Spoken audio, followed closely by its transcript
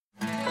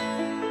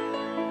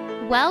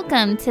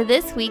Welcome to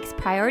this week's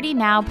Priority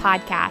Now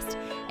podcast,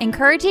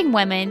 encouraging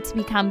women to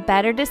become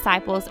better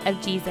disciples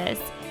of Jesus.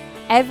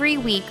 Every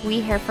week,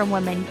 we hear from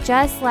women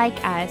just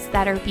like us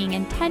that are being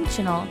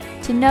intentional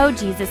to know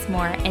Jesus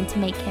more and to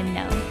make him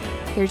known.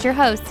 Here's your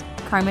host,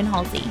 Carmen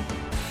Halsey.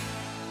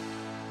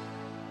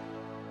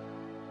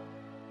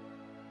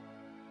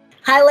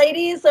 Hi,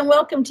 ladies, and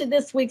welcome to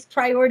this week's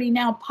Priority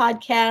Now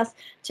podcast.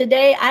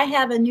 Today, I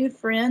have a new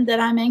friend that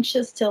I'm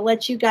anxious to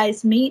let you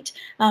guys meet,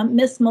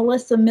 Miss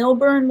Melissa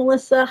Milbourn.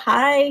 Melissa,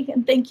 hi,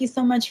 and thank you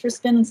so much for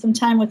spending some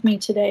time with me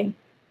today.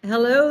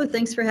 Hello,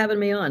 thanks for having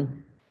me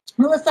on.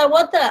 Melissa,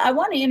 I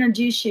want to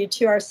introduce you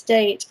to our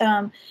state.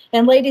 And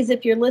ladies,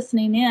 if you're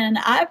listening in,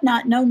 I've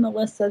not known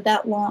Melissa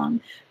that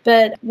long.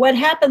 But what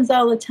happens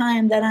all the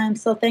time that I'm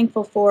so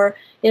thankful for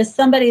is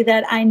somebody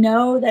that I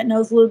know that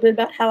knows a little bit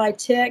about how I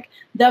tick.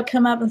 They'll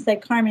come up and say,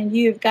 Carmen,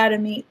 you've got to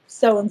meet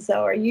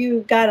so-and-so, or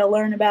you've got to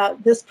learn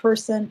about this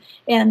person.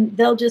 And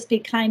they'll just be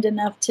kind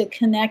enough to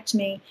connect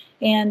me.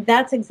 And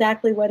that's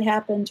exactly what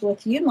happened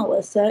with you,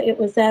 Melissa. It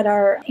was at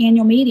our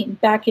annual meeting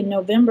back in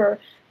November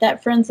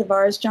that friends of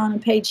ours, John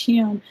and Paige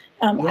Hume,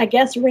 I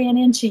guess ran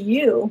into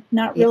you,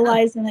 not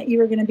realizing that you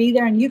were going to be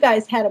there, and you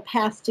guys had a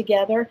pass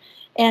together.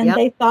 And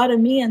they thought of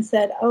me and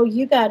said, "Oh,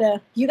 you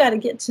gotta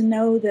get to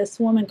know this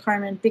woman,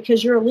 Carmen,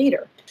 because you're a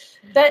leader."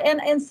 But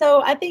and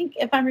so I think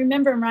if I'm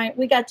remembering right,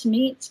 we got to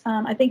meet.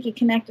 I think you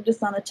connected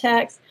us on a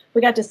text.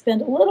 We got to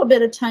spend a little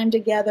bit of time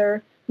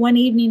together one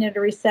evening at a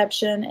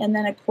reception, and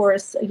then of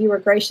course you were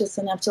gracious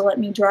enough to let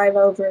me drive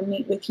over and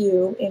meet with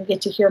you and get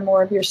to hear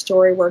more of your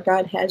story where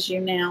God has you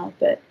now.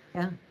 But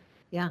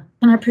yeah,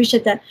 and I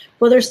appreciate that.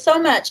 Well, there's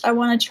so much I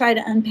want to try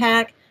to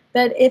unpack.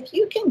 But if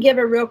you can give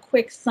a real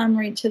quick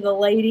summary to the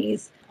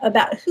ladies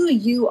about who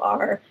you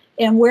are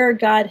and where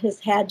God has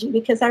had you,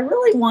 because I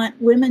really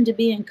want women to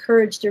be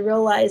encouraged to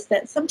realize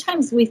that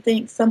sometimes we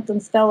think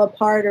something's fell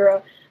apart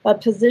or a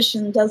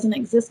position doesn't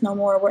exist no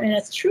more, and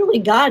it's truly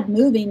God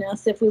moving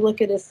us if we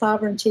look at his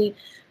sovereignty.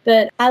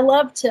 But I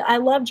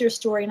loved your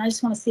story, and I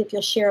just want to see if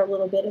you'll share a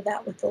little bit of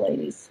that with the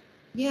ladies.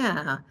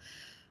 Yeah.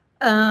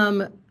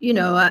 I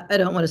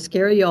don't want to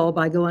scare you all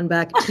by going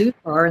back too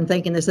far and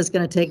thinking this is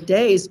going to take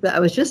days, but I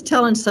was just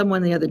telling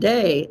someone the other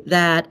day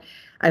that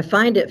I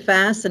find it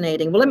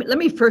fascinating. Well, let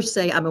me first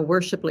say I'm a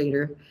worship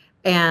leader,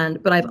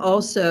 but I've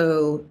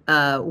also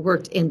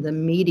worked in the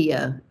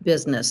media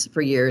business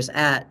for years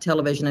at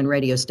television and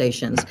radio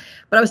stations.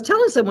 But I was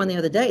telling someone the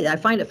other day that I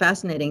find it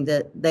fascinating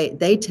that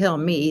they tell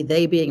me,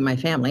 they being my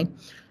family,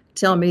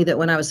 tell me that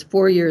when I was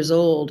 4 years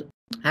old,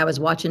 I was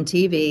watching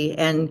TV,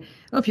 and I don't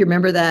know if you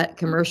remember that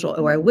commercial,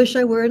 "Oh, I wish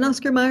I were an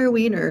Oscar Mayer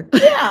wiener."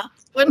 Yeah.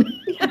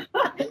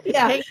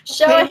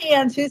 Show of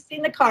hands, who's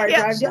seen the car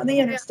drive down the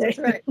interstate?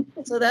 Yeah, right.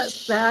 So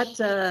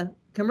that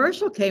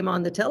commercial came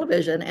on the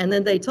television, and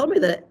then they told me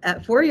that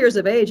at 4 years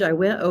of age, I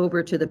went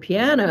over to the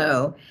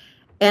piano,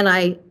 and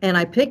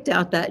I picked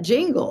out that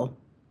jingle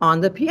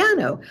on the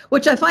piano,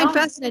 which I find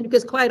fascinating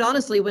because, quite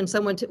honestly,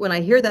 when I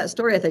hear that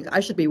story, I think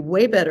I should be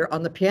way better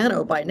on the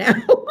piano by now.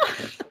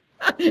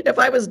 If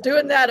I was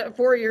doing that at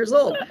 4 years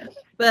old.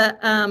 But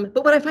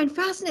what I find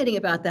fascinating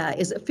about that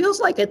is it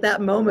feels like at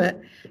that moment,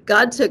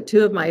 God took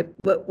two of my,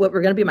 what were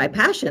going to be my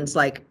passions,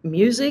 like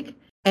music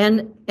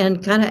and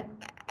kind of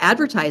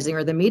advertising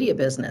or the media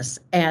business.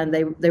 And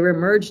they were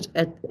merged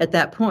at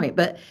that point.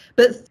 But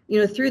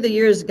through the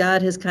years,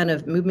 God has kind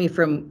of moved me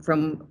from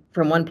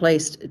one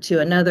place to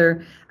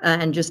another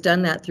and just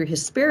done that through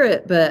his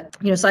spirit. But,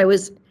 so I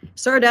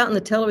started out in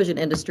the television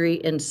industry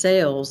in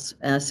sales,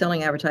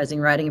 selling,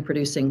 advertising, writing, and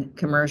producing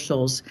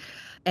commercials,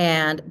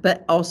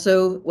 but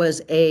also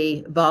was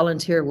a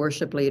volunteer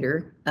worship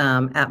leader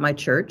at my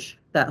church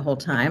that whole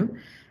time.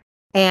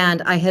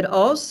 And I had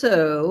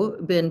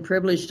also been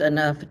privileged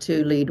enough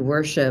to lead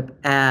worship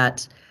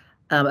at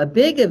a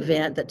big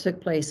event that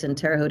took place in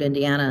Terre Haute,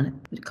 Indiana,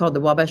 called the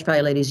Wabash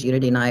Valley Ladies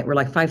Unity Night, where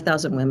like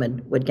 5,000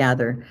 women would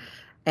gather.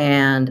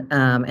 And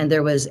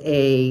there was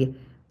a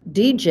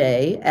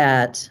DJ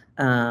at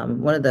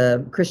one of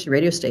the Christian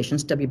radio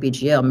stations,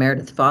 WBGL,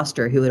 Meredith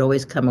Foster, who would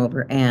always come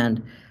over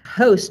and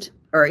host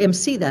or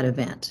MC that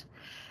event.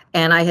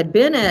 And I had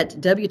been at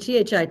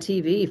WTHI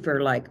TV for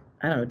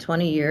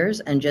 20 years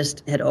and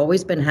just had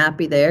always been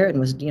happy there and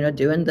was,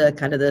 doing the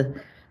kind of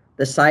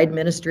the side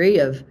ministry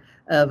of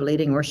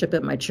leading worship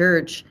at my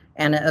church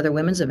and at other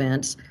women's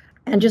events.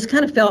 And just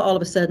kind of felt all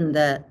of a sudden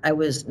that I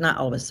was, not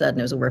all of a sudden,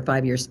 it was over a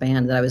 5-year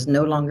span, that I was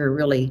no longer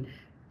really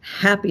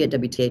happy at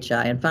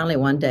WTHI. And finally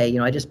one day,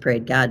 I just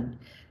prayed, God,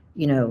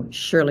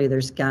 surely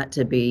there's got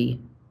to be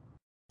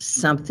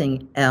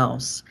something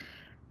else.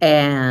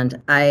 And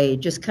I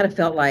just kind of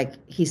felt like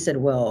he said,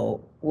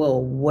 well,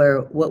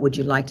 what would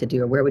you like to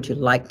do, or where would you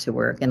like to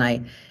work? And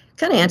I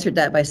kind of answered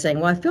that by saying,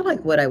 well, I feel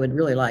like what I would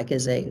really like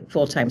is a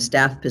full-time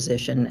staff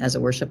position as a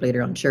worship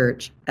leader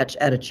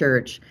at a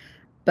church.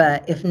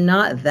 But if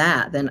not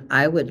that, then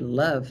I would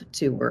love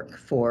to work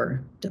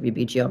for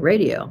WBGL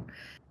Radio.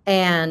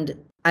 And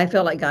I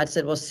felt like God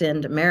said, well,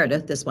 send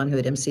Meredith, this one who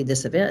had emceed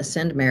this event,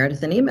 send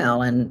Meredith an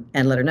email and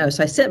let her know.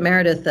 So I sent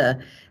Meredith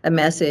a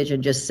message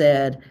and just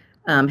said,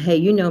 hey,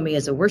 you know me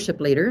as a worship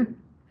leader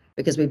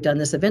because we've done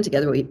this event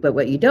together. But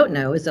what you don't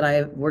know is that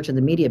I worked in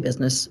the media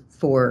business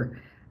for,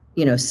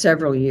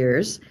 several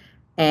years.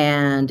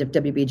 And if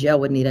WBGL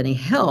would need any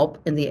help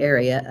in the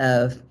area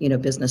of,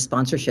 business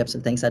sponsorships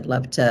and things, I'd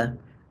love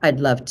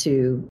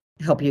to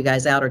help you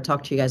guys out or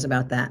talk to you guys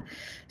about that.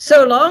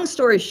 So long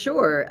story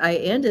short, I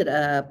ended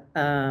up,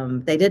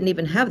 they didn't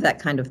even have that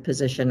kind of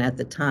position at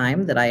the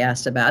time that I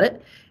asked about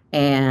it.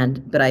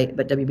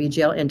 But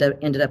WBGL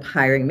ended up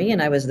hiring me,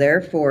 and I was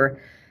there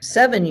for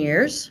 7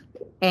 years.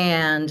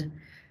 And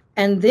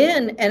I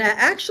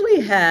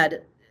actually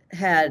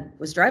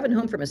was driving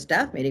home from a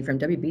staff meeting from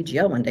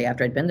WBGL one day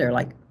after I'd been there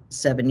like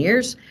 7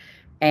 years,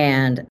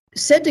 and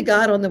said to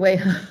God on the way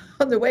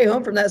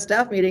home from that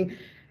staff meeting,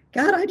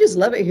 God, I just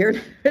love it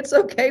here. It's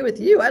okay with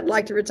you. I'd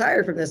like to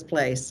retire from this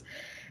place.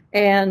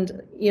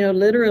 And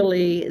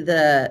literally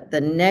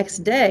the next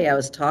day, I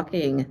was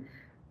talking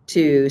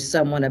to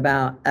someone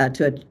about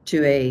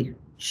to a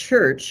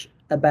church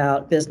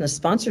about business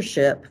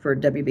sponsorship for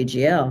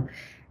WBGL,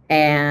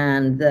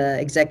 and the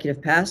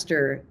executive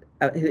pastor,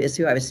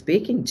 who I was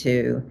speaking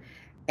to,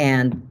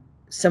 and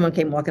someone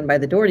came walking by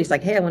the door, and he's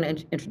like, hey, I want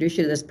to introduce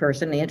you to this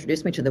person. And he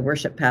introduced me to the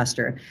worship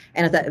pastor.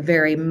 And at that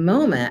very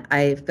moment,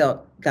 I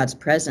felt God's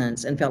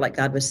presence and felt like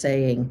God was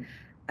saying,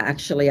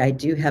 actually, I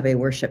do have a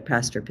worship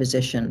pastor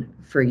position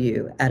for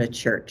you at a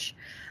church.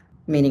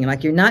 Meaning,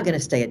 like, you're not going to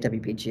stay at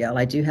WBGL.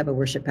 I do have a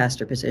worship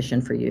pastor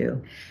position for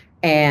you.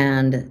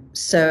 And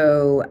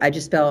so I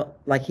just felt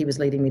like he was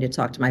leading me to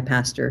talk to my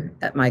pastor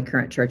at my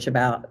current church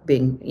about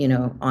being,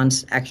 on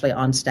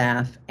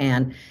staff.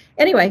 And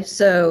anyway,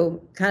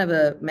 so kind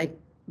of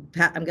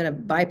I'm going to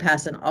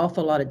bypass an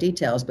awful lot of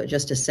details, but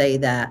just to say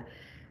that,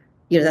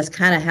 that's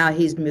kind of how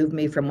he's moved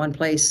me from one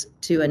place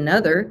to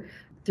another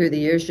through the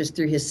years, just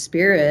through his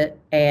spirit.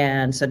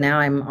 And so now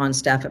I'm on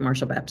staff at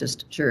Marshall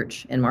Baptist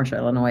Church in Marshall,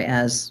 Illinois,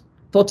 as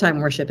full-time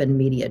worship and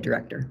media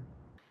director.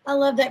 I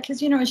love that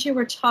because, as you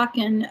were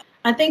talking,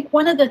 I think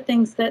one of the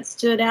things that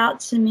stood out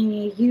to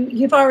me,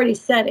 you've already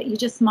said it, you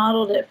just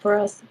modeled it for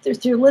us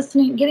through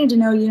listening, getting to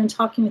know you and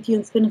talking with you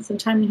and spending some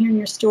time hearing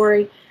your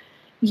story.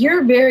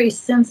 You're very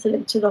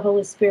sensitive to the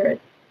Holy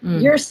Spirit.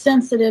 You're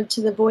sensitive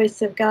to the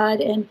voice of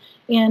God. And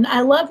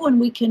I love when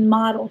we can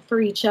model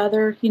for each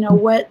other,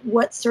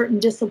 what certain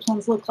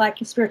disciplines look like,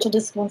 spiritual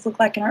disciplines look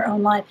like in our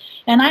own life.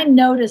 And I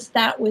noticed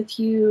that with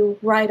you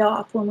right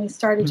off when we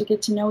started to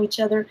get to know each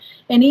other.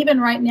 And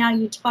even right now,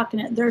 you talking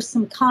it, there's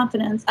some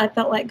confidence. I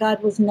felt like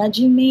God was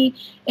nudging me.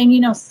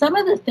 And, some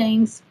of the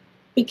things,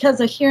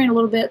 because of hearing a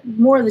little bit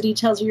more of the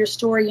details of your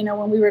story,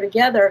 when we were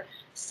together,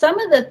 some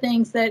of the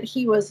things that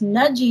he was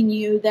nudging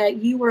you that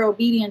you were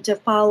obedient to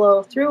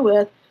follow through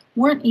with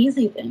weren't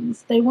easy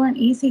things. They weren't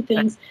easy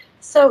things.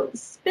 So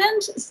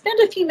spend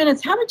a few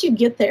minutes. How did you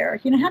get there?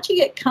 How did you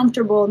get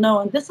comfortable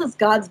knowing this is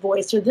God's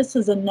voice or this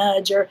is a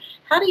nudge, or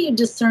how do you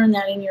discern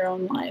that in your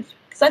own life?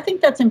 Because I think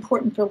that's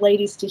important for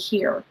ladies to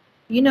hear.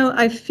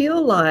 I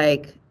feel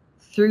like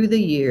through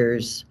the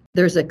years,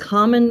 there's a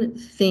common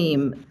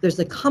theme. There's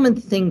a common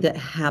thing that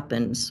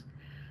happens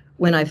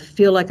when I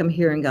feel like I'm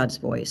hearing God's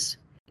voice.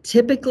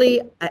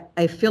 Typically,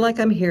 I feel like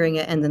I'm hearing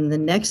it, and then the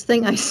next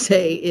thing I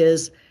say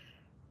is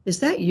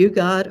that you,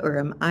 God, or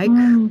am I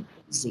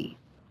crazy?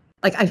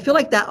 Like, I feel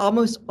like that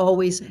almost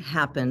always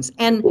happens.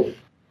 And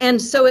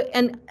so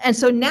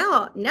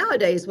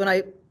nowadays when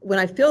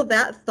I feel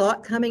that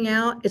thought coming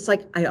out, it's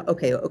like,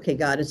 okay,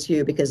 God, it's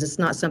you, because it's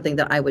not something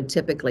that I would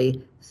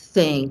typically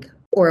think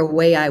or a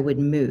way I would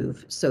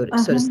move. So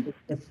to speak,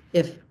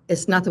 if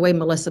it's not the way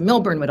Melissa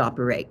Milbourn would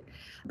operate,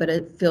 but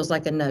it feels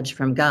like a nudge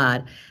from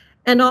God.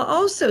 And I'll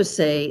also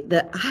say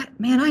that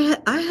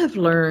I have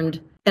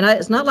learned. And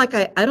it's not like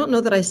I don't know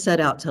that I set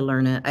out to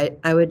learn it.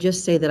 I would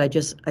just say that I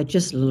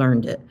just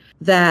learned it.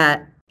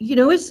 That,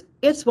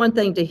 it's one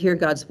thing to hear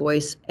God's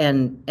voice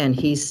and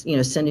he's,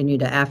 sending you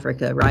to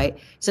Africa, right?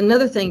 It's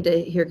another thing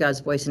to hear God's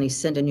voice and he's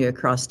sending you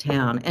across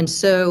town. And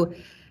so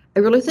I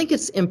really think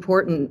it's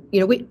important,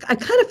 I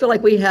kind of feel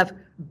like we have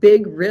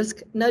big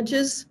risk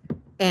nudges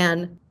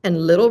and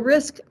little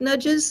risk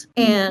nudges.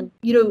 And,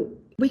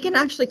 we can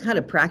actually kind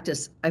of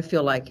practice, I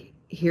feel like,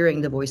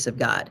 hearing the voice of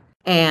God.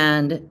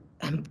 And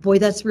boy,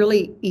 that's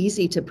really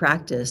easy to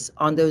practice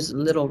on those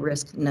little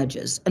risk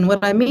nudges. And what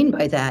I mean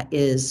by that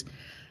is,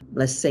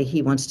 let's say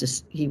he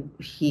nudges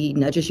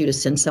you to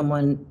send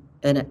someone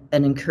an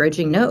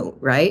encouraging note,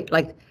 right?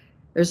 Like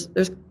there's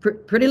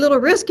pretty little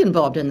risk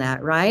involved in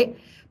that, right?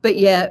 But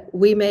yet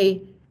we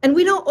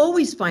don't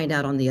always find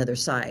out on the other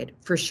side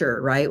for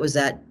sure, right? Was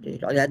that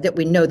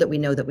we know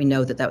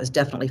that was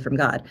definitely from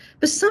God.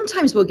 But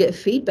sometimes we'll get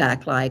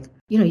feedback like,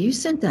 you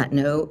sent that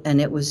note and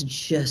it was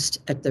just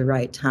at the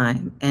right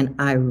time. And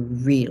I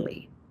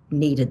really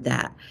needed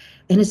that.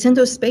 And it's in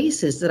those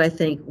spaces that I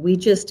think we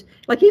just,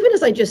 like, even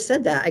as I just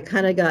said that, I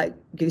kind of got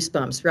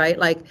goosebumps, right?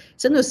 Like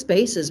it's in those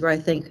spaces where I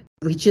think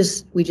we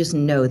just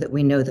know that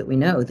we know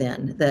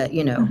then that,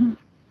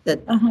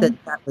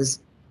 that was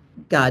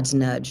God's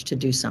nudge to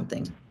do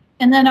something.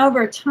 And then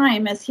over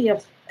time, as he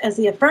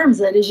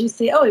affirms it, as you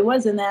see, he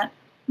was in that,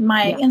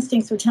 my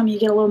instincts would tell me you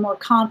get a little more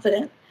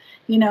confident,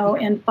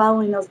 and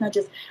following those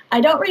nudges.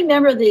 I don't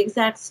remember the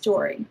exact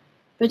story,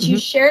 but you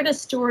shared a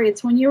story.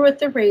 It's when you were with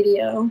the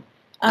radio.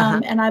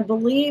 And I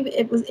believe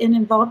it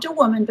involved a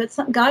woman, but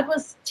God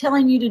was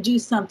telling you to do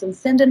something,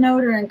 send a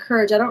note or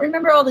encourage. I don't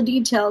remember all the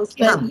details,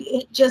 but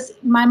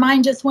my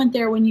mind just went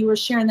there when you were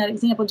sharing that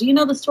example. Do you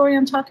know the story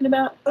I'm talking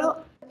about?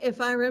 Well,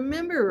 if I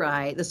remember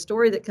right, the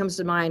story that comes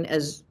to mind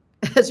as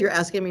you're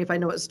asking me if I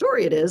know what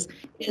story it is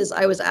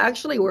I was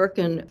actually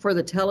working for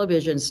the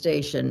television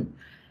station,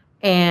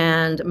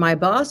 and my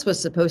boss was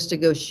supposed to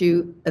go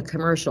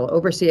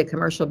oversee a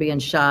commercial being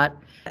shot.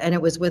 And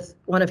it was with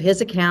one of his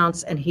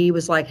accounts, and he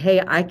was like,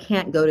 "Hey, I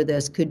can't go to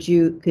this. Could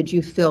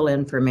you fill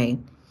in for me?"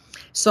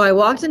 So I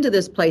walked into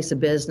this place of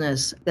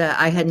business that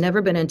I had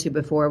never been into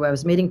before, where I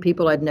was meeting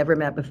people I'd never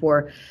met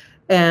before.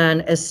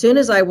 And as soon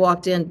as I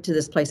walked into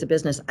this place of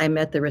business, I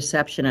met the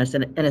receptionist.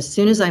 And as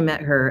soon as I met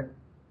her,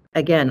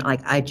 again,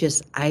 like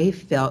I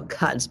felt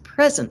God's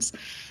presence.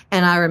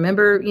 And I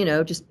remember,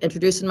 just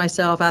introducing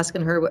myself,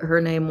 asking her what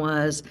her name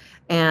was.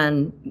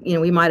 And,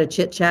 we might have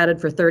chit-chatted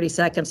for 30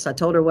 seconds. I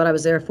told her what I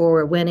was there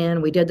for. We went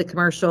in, we did the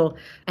commercial,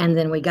 and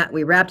then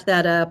we wrapped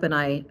that up, and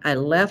I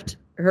left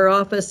her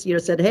office,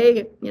 said,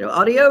 "Hey,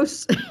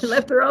 adios,"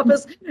 left her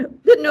office.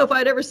 Didn't know if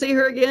I'd ever see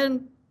her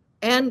again.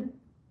 And,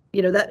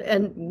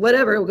 and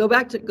whatever, we'll go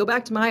back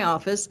to my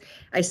office.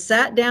 I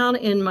sat down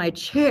in my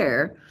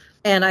chair,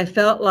 and I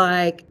felt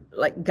like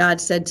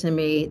God said to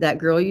me, "That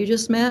girl you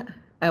just met,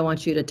 I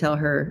want you to tell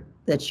her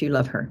that you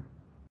love her."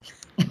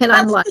 And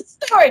I'm like, the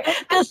story.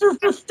 This is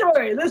the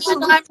story.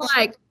 I'm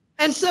like,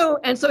 and so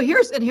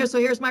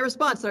here's my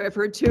response that I've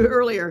heard too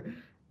earlier.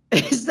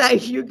 Is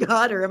that you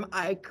got her? Am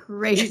I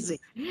crazy?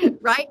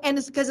 Right? And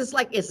it's because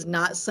it's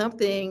not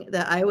something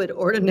that I would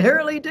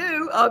ordinarily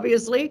do,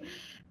 obviously,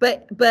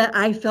 but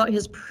I felt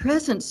his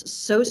presence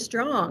so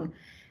strong.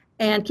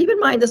 And keep in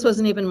mind, this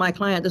wasn't even my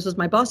client. This was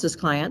my boss's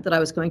client that I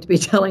was going to be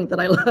telling that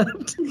I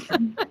loved.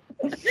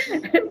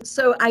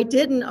 So I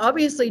didn't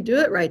obviously do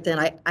it right then.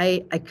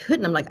 I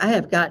couldn't. I'm like, I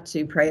have got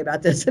to pray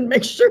about this and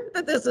make sure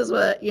that this is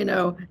what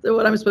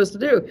I'm supposed to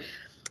do.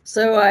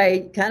 So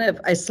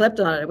I slept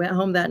on it. I went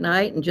home that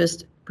night and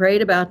just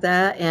prayed about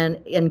that.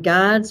 And in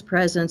God's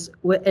presence,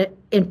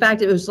 in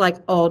fact, it was like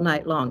all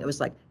night long. It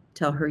was like,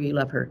 tell her you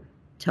love her,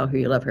 tell her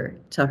you love her,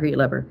 tell her you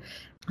love her.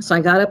 So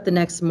I got up the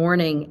next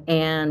morning,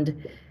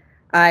 and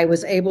I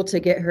was able to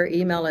get her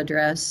email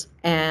address,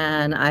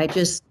 and I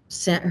just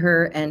sent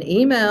her an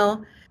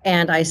email,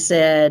 and I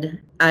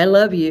said, "I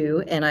love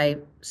you," and I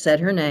said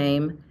her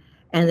name,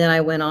 and then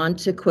I went on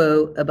to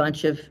quote a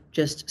bunch of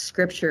just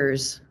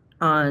scriptures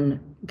on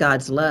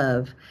God's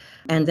love,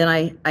 and then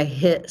I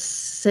hit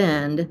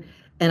send,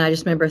 and I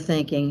just remember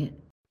thinking,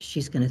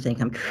 she's going to think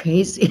I'm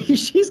crazy.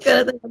 She's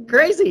going to think I'm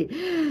crazy.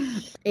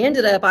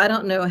 Ended up, I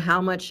don't know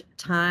how much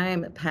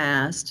time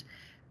passed,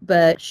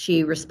 but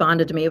she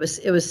responded to me.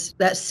 It was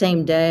that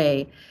same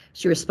day.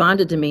 She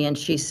responded to me and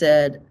she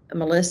said,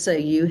 "Melissa,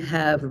 you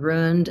have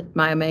ruined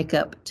my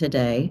makeup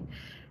today."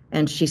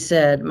 And she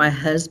said, "My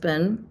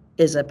husband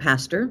is a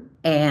pastor,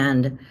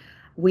 and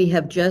we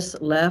have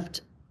just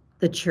left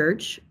the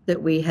church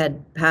that we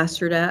had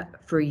pastored at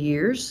for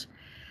years."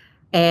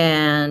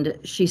 And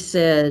she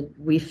said,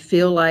 "We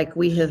feel like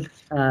we have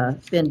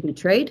been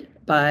betrayed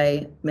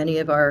by many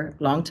of our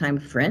longtime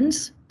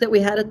friends that we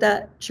had at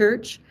that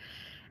church."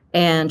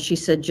 And she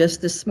said,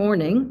 "Just this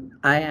morning,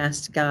 I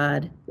asked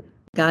God,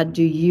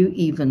 do you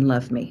even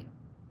love me?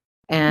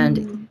 And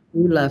if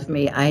you love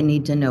me, I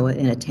need to know it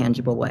in a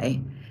tangible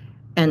way."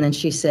 And then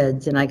she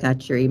said, "Then I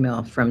got your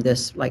email from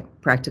this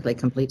practically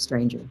complete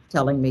stranger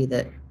telling me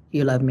that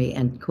you love me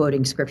and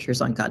quoting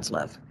scriptures on God's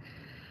love."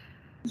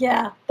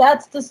 Yeah,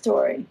 that's the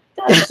story.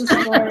 That's the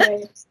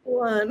story.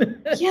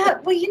 One. Yeah,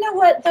 well, you know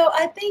what, though?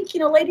 I think,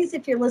 ladies,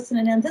 if you're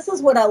listening in, this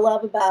is what I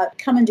love about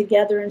coming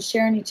together and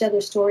sharing each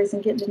other's stories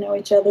and getting to know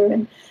each other.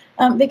 And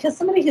because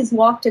somebody who's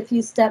walked a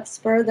few steps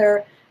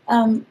further,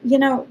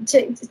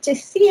 to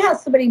see how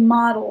somebody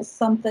models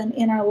something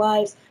in our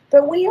lives.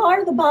 But we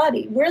are the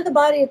body. We're the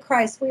body of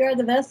Christ. We are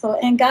the vessel.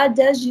 And God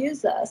does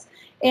use us.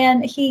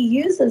 And he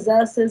uses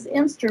us as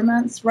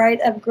instruments, right,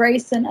 of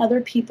grace in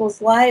other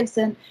people's lives.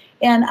 And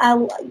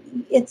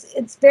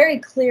it's very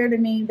clear to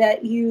me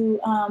that you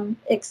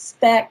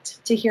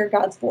expect to hear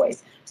God's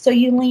voice. So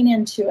you lean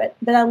into it.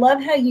 But I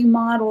love how you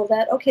model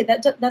that, okay,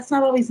 that's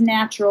not always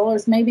natural, or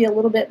it's maybe a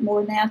little bit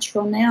more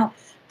natural now.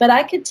 But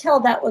I could tell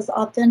that was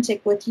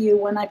authentic with you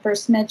when I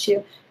first met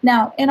you.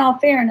 Now, in all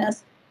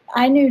fairness,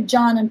 I knew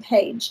John and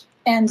Paige.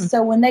 And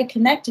so when they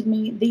connected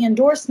me, the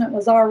endorsement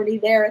was already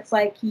there. It's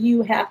like,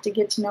 you have to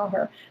get to know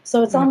her.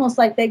 So it's almost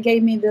like they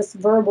gave me this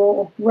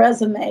verbal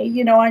resume,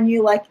 on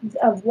you,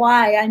 of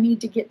why I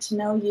need to get to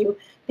know you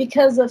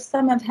because of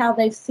some of how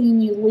they've seen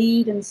you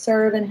lead and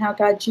serve and how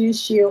God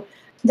used you.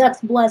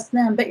 That's blessed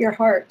them, but your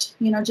heart,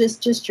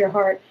 just your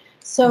heart.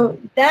 So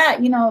that,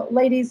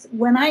 ladies,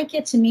 when I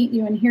get to meet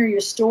you and hear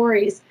your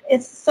stories,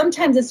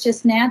 sometimes it's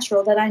just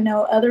natural that I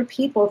know other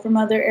people from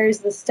other areas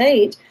of the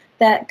state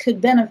that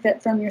could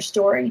benefit from your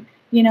story.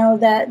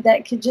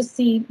 that could just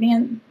see,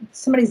 man,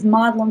 somebody's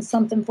modeling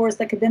something for us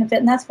that could benefit.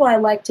 And that's why I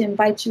like to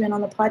invite you in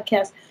on the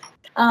podcast.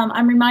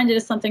 I'm reminded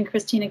of something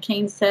Christina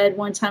Kane said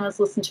one time. I was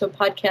listening to a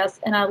podcast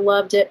and I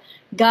loved it.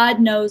 God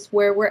knows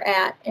where we're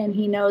at, and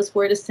he knows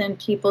where to send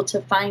people to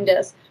find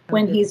us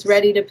when he's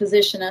ready to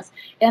position us.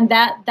 And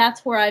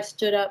that's where I've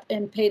stood up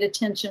and paid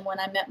attention when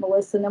I met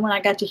Melissa. And then when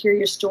I got to hear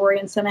your story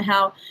and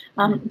somehow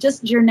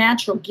just your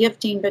natural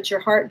gifting, but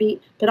your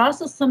heartbeat, but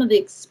also some of the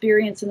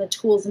experience and the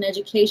tools and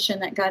education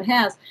that God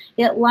has,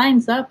 it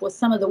lines up with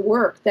some of the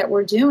work that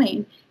we're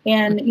doing.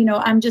 And,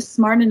 I'm just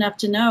smart enough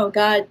to know,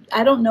 God,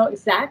 I don't know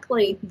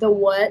exactly the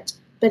what,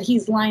 but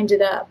he's lined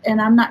it up. And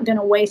I'm not going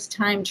to waste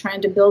time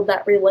trying to build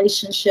that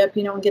relationship,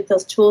 and get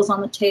those tools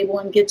on the table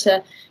and get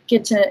to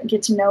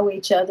know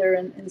each other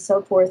and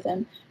so forth.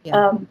 And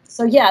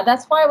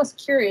that's why I was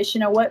curious,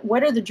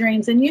 what are the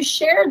dreams? And you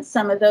shared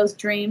some of those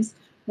dreams,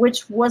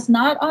 which was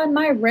not on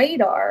my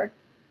radar.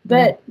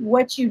 But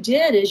what you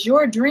did is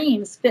your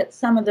dreams fit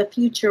some of the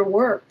future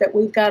work that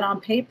we've got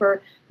on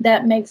paper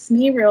that makes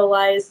me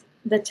realize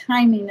the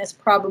timing is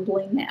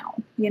probably now,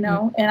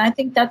 and I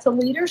think that's a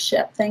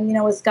leadership thing,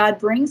 as God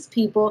brings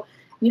people,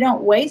 you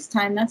don't waste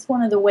time. That's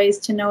one of the ways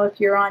to know if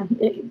you're on.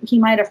 He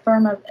may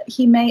affirm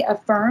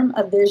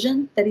a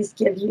vision that he's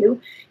give you.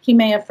 He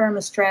may affirm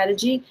a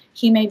strategy.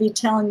 He may be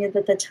telling you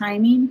that the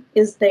timing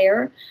is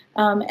there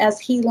as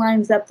he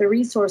lines up the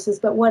resources.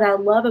 But what I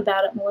love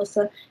about it,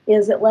 Melissa,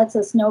 is it lets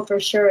us know for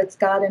sure it's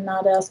God and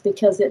not us,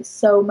 because it's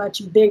so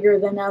much bigger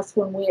than us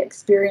when we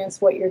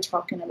experience what you're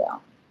talking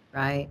about.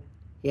 Right.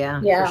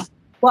 Yeah. Yeah.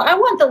 Well, I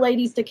want the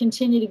ladies to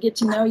continue to get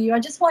to know you. I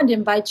just wanted to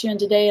invite you in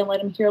today and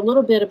let them hear a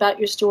little bit about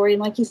your story.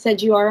 And like you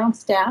said, you are on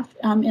staff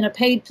in a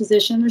paid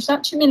position. There's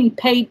not too many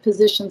paid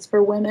positions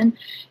for women,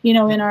 in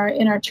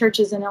our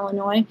churches in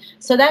Illinois.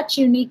 So that's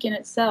unique in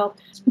itself.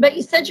 But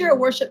you said you're a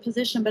worship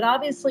position, but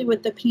obviously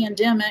with the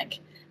pandemic,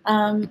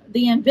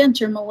 the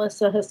inventor,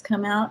 Melissa, has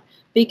come out,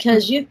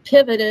 because you've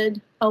pivoted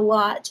a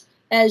lot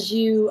as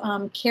you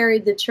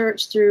carried the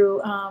church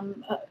through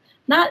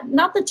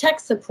not the tech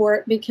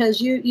support,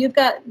 because you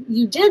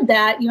did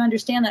that, you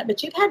understand that,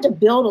 but you've had to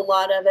build a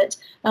lot of it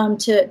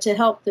to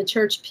help the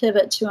church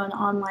pivot to an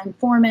online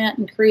format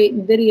and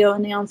creating video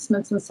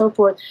announcements and so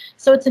forth.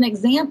 So it's an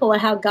example of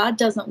how God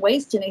doesn't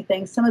waste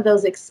anything. Some of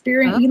those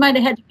experience, you might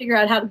have had to figure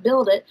out how to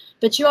build it,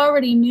 but you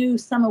already knew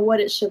some of what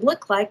it should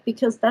look like,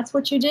 because that's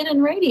what you did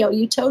in radio.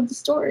 You told the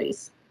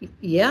stories.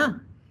 Yeah.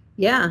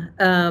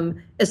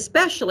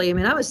 Especially,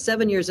 I was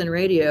 7 years in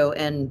radio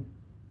and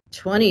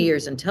 20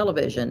 years in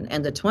television,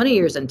 and the 20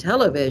 years in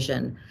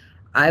television,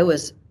 I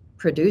was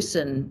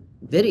producing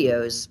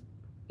videos,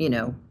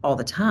 all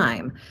the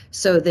time.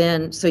 So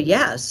none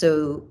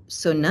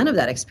of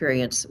that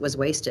experience was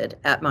wasted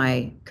at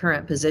my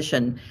current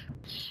position.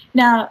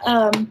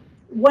 Now,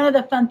 one of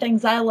the fun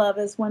things I love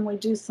is when we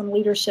do some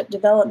leadership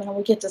development and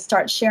we get to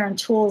start sharing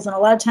tools. And a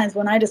lot of times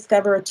when I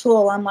discover a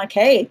tool, I'm like,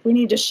 hey, we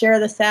need to share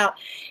this out.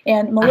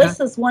 And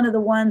Melissa's one of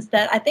the ones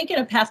that I think in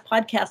a past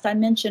podcast I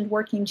mentioned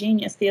Working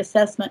Genius, the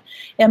assessment.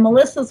 And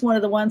Melissa's one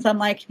of the ones I'm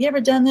like, have you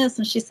ever done this?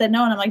 And she said,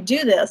 no. And I'm like,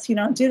 do this,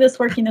 do this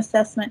working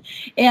assessment.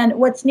 And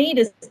what's neat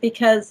is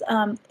because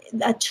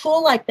a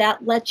tool like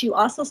that lets you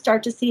also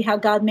start to see how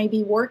God may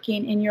be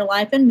working in your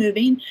life and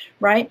moving,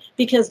 right?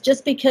 Because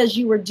just because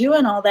you were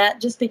doing all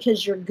that, just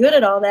because you're good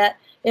at all that,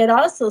 it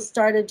also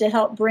started to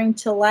help bring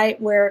to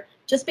light where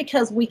just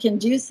because we can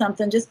do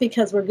something, just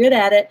because we're good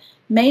at it,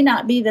 may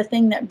not be the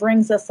thing that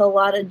brings us a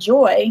lot of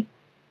joy,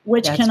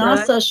 which That's can right.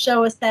 also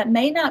show us that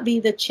may not be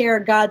the chair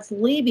God's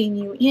leaving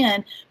you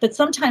in, but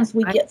sometimes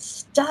we get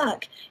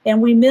stuck and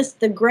we miss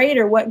the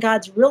greater, what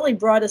God's really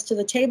brought us to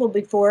the table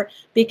before,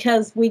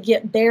 because we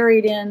get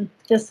buried in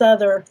this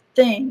other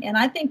thing. And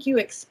I think you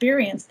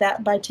experienced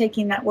that by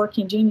taking that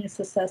Working Genius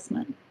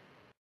assessment.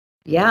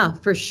 Yeah,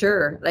 for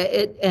sure.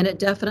 It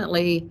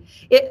definitely,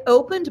 it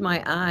opened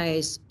my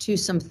eyes to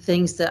some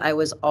things that I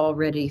was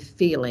already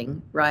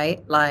feeling,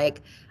 right?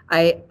 Like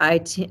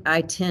I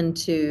tend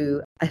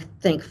to, I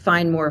think,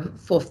 find more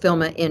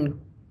fulfillment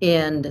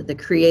in the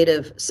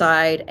creative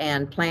side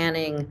and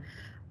planning,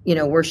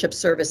 worship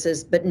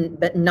services,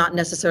 but not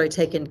necessarily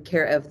taking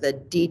care of the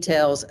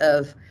details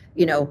of,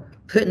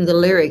 putting the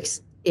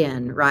lyrics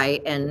in,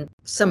 right? And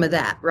some of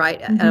that, right?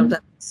 Mm-hmm. I don't know if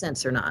that makes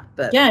sense or not,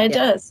 but yeah, it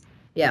does.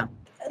 Yeah.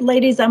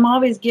 Ladies, I'm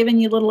always giving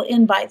you little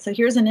invites. So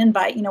here's an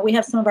invite. We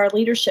have some of our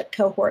leadership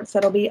cohorts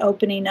that'll be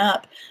opening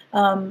up,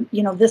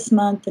 this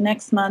month, the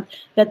next month.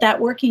 But that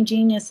Working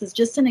Genius is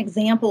just an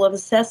example of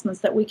assessments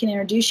that we can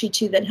introduce you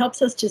to that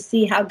helps us to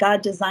see how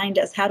God designed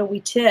us. How do we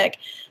tick?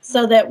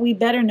 So that we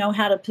better know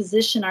how to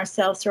position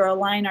ourselves or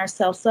align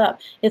ourselves up.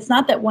 It's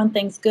not that one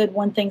thing's good,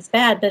 one thing's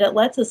bad, but it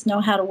lets us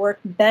know how to work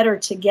better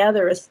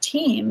together as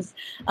teams.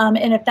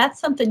 And if that's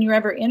something you're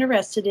ever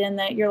interested in,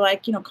 that you're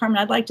like, Carmen,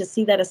 I'd like to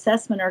see that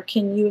assessment, or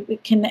can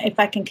if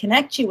I can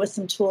connect you with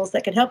some tools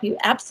that could help you,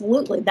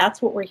 absolutely.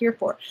 That's what we're here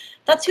for.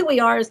 That's who we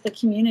are as the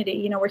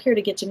community. We're here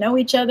to get to know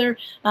each other.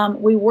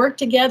 We work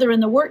together,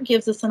 and the work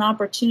gives us an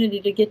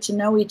opportunity to get to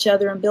know each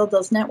other and build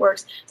those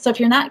networks. So if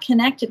you're not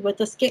connected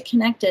with us, get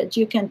connected.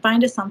 You can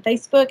find us on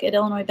Facebook at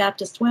Illinois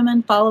Baptist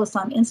Women, follow us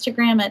on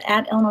Instagram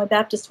at Illinois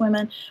Baptist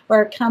Women,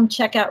 or come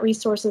check out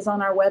resources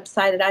on our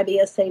website at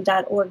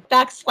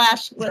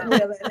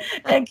ibsa.org/women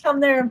and come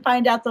there and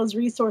find out those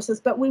resources.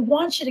 But we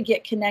want you to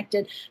get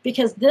connected,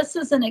 because this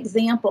is an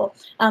example.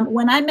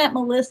 When I met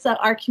Melissa,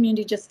 our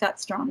community just got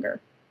stronger.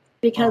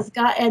 Because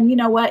God, and you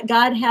know what?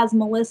 God has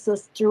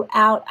Melissas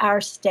throughout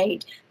our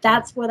state.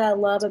 That's what I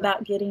love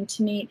about getting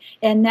to meet.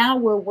 And now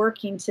we're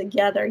working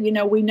together.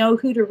 We know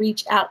who to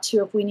reach out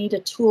to if we need a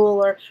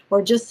tool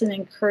or just an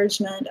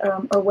encouragement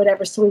or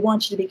whatever. So we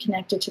want you to be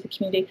connected to the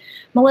community.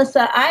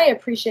 Melissa, I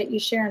appreciate you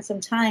sharing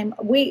some time.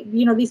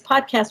 These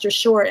podcasts are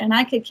short, and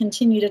I could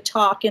continue to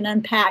talk and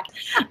unpack.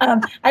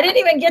 I didn't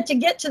even get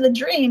to the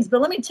dreams, but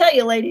let me tell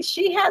you, ladies,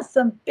 she has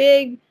some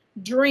big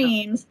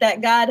dreams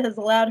that God has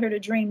allowed her to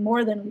dream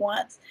more than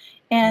once.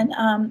 And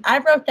I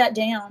wrote that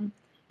down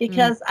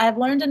because I've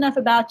learned enough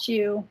about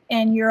you,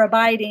 and you're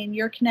abiding,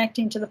 you're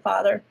connecting to the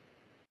Father.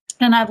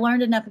 And I've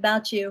learned enough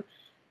about you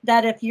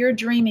that if you're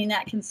dreaming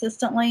that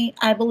consistently,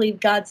 I believe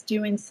God's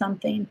doing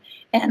something.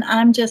 And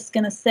I'm just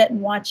going to sit and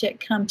watch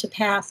it come to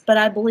pass. But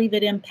I believe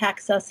it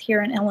impacts us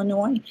here in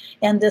Illinois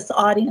and this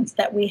audience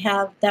that we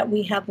have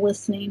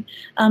listening.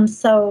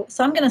 So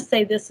I'm going to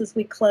say this as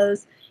we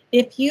close.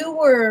 If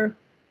you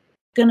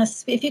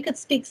could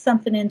speak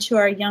something into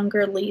our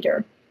younger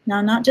leader, now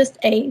not just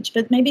age,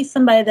 but maybe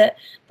somebody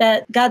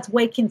that God's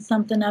waking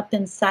something up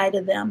inside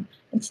of them,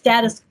 and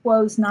status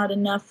quo is not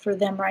enough for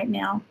them right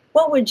now,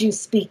 what would you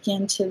speak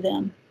into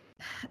them?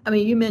 I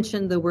mean, you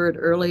mentioned the word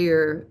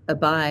earlier,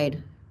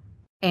 abide,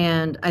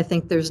 and I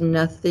think there's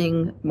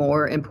nothing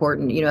more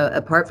important.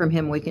 Apart from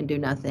Him, we can do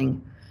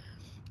nothing.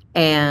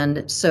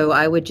 And so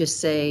I would just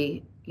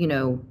say,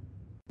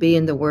 be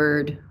in the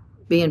Word,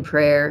 be in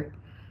prayer,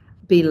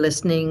 be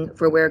listening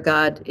for where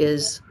God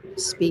is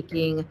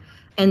speaking.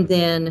 And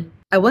then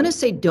I want to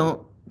say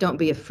don't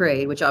be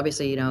afraid, which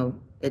obviously,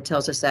 it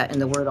tells us that in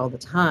the Word all the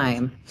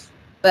time.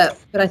 But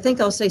I think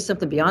I'll say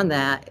something beyond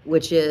that,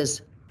 which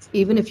is,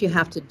 even if you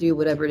have to do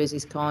whatever it is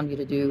He's calling you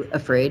to do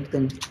afraid,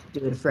 then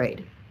do it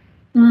afraid.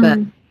 But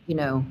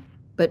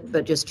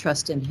just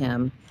trust in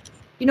Him.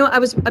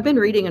 I've been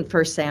reading in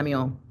 1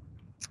 Samuel,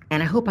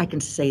 and I hope I can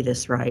say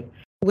this right.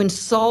 When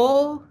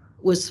Saul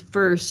was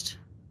first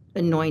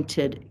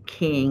anointed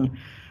king,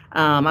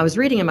 I was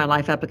reading in my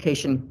Life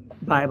Application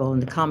Bible in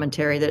the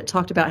commentary that it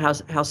talked about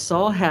how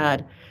Saul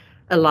had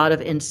a lot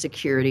of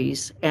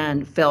insecurities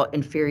and felt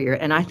inferior.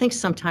 And I think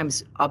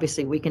sometimes,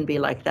 obviously, we can be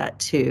like that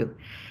too.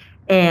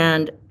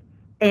 And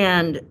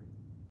the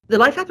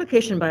Life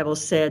Application Bible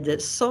said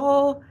that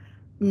Saul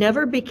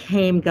never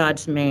became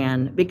God's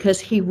man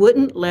because he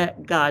wouldn't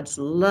let God's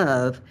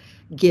love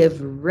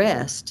give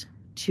rest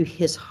to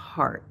his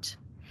heart.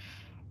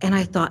 And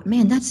I thought,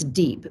 man, that's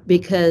deep,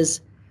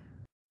 because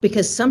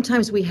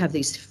sometimes we have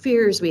these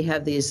fears, we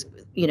have these,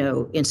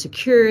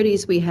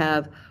 insecurities, we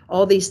have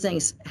all these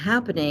things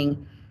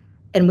happening,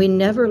 and we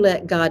never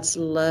let God's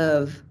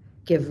love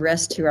give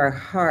rest to our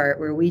heart,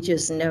 where we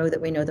just know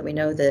that we know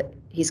that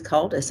He's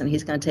called us and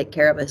He's going to take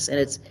care of us, and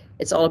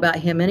it's all about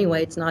Him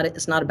anyway. It's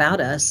not about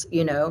us,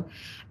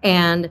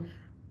 and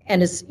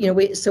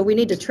it's, so we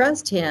need to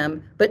trust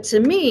Him. But to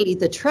me,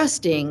 the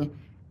trusting,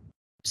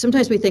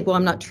 sometimes we think, well,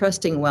 I'm not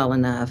trusting well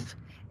enough.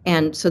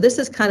 And so this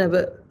is kind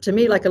of, to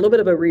me, like a little bit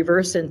of a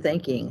reverse in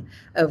thinking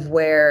of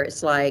where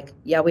it's like,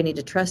 yeah, we need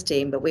to trust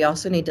Him, but we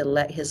also need to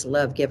let His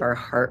love give our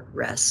heart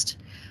rest.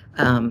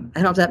 I don't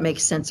know if that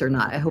makes sense or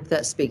not. I hope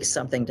that speaks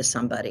something to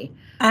somebody.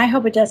 I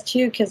hope it does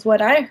too, because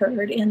what I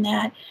heard in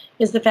that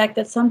is the fact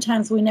that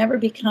sometimes we never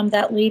become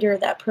that leader,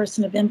 that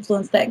person of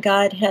influence that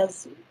God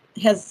has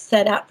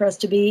set out for us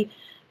to be,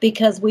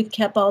 because we've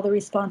kept all the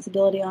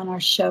responsibility on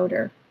our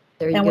shoulder.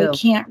 And we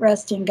can't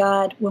rest in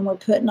God when we're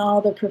putting all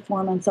the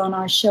performance on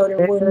our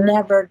shoulder. We're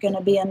never going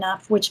to be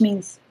enough, which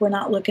means we're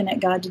not looking at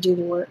God to do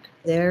the work.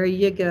 There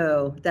you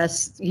go.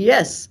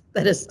 Yes,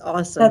 that is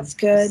awesome. That's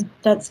good.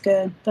 That's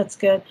good. That's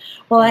good.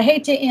 Well, I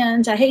hate to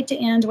end.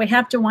 We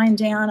have to wind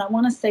down. I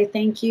want to say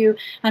thank you.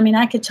 I mean,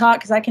 I could talk,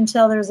 because I can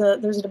tell there's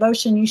a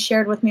devotion you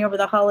shared with me over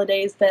the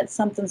holidays that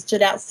something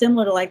stood out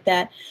similar to like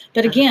that.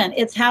 But again,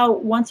 it's how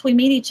once we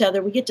meet each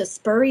other, we get to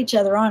spur each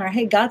other on, or,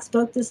 hey, God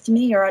spoke this to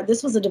me, or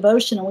this was a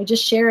devotion, and we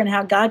just share, and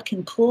how God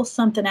can pull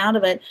something out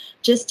of it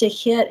just to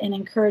hit and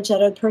encourage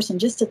that other person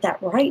just at that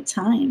right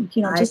time,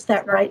 just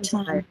that right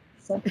time.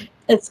 So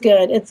it's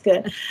good. It's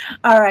good.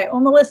 All right. Well,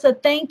 Melissa,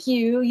 thank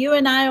you. You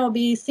and I will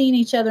be seeing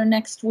each other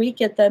next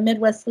week at the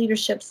Midwest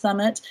Leadership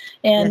Summit,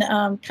 and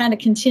kind of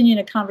continuing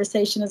a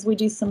conversation as we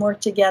do some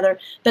work together.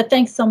 But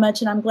thanks so much.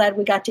 And I'm glad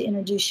we got to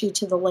introduce you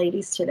to the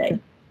ladies today.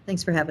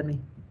 Thanks for having me.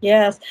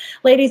 Yes.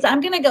 Ladies,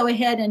 I'm going to go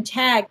ahead and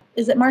tag.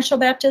 Is it Marshall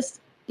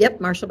Baptist? Yep,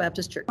 Marshall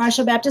Baptist Church.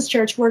 Marshall Baptist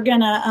Church. We're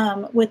going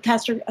to, with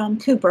Pastor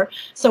Cooper.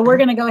 So we're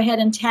going to go ahead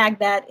and tag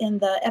that in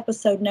the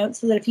episode notes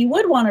so that if you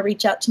would want to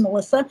reach out to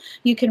Melissa,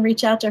 you can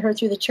reach out to her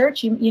through the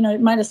church. You know,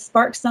 it might have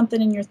sparked something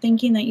in your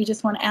thinking that you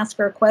just want to ask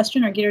her a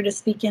question or get her to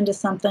speak into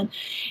something.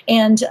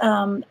 And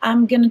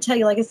I'm going to tell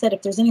you, like I said,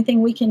 if there's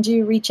anything we can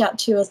do, reach out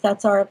to us.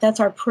 That's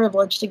our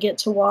privilege to get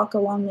to walk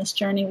along this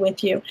journey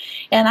with you.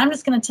 And I'm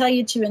just going to tell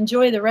you to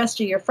enjoy the rest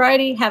of your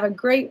Friday. Have a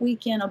great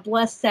weekend, a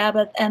blessed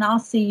Sabbath, and I'll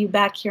see you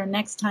back here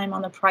next time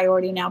on the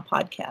Priority Now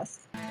podcast.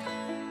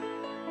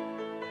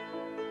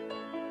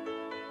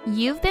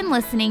 You've been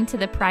listening to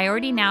the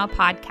Priority Now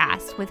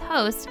podcast with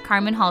host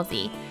Carmen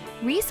Halsey.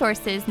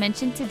 Resources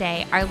mentioned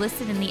today are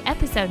listed in the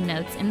episode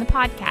notes in the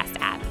podcast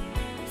app.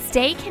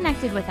 Stay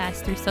connected with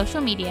us through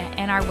social media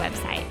and our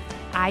website,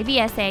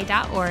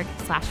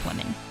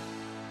 ibsa.org/women.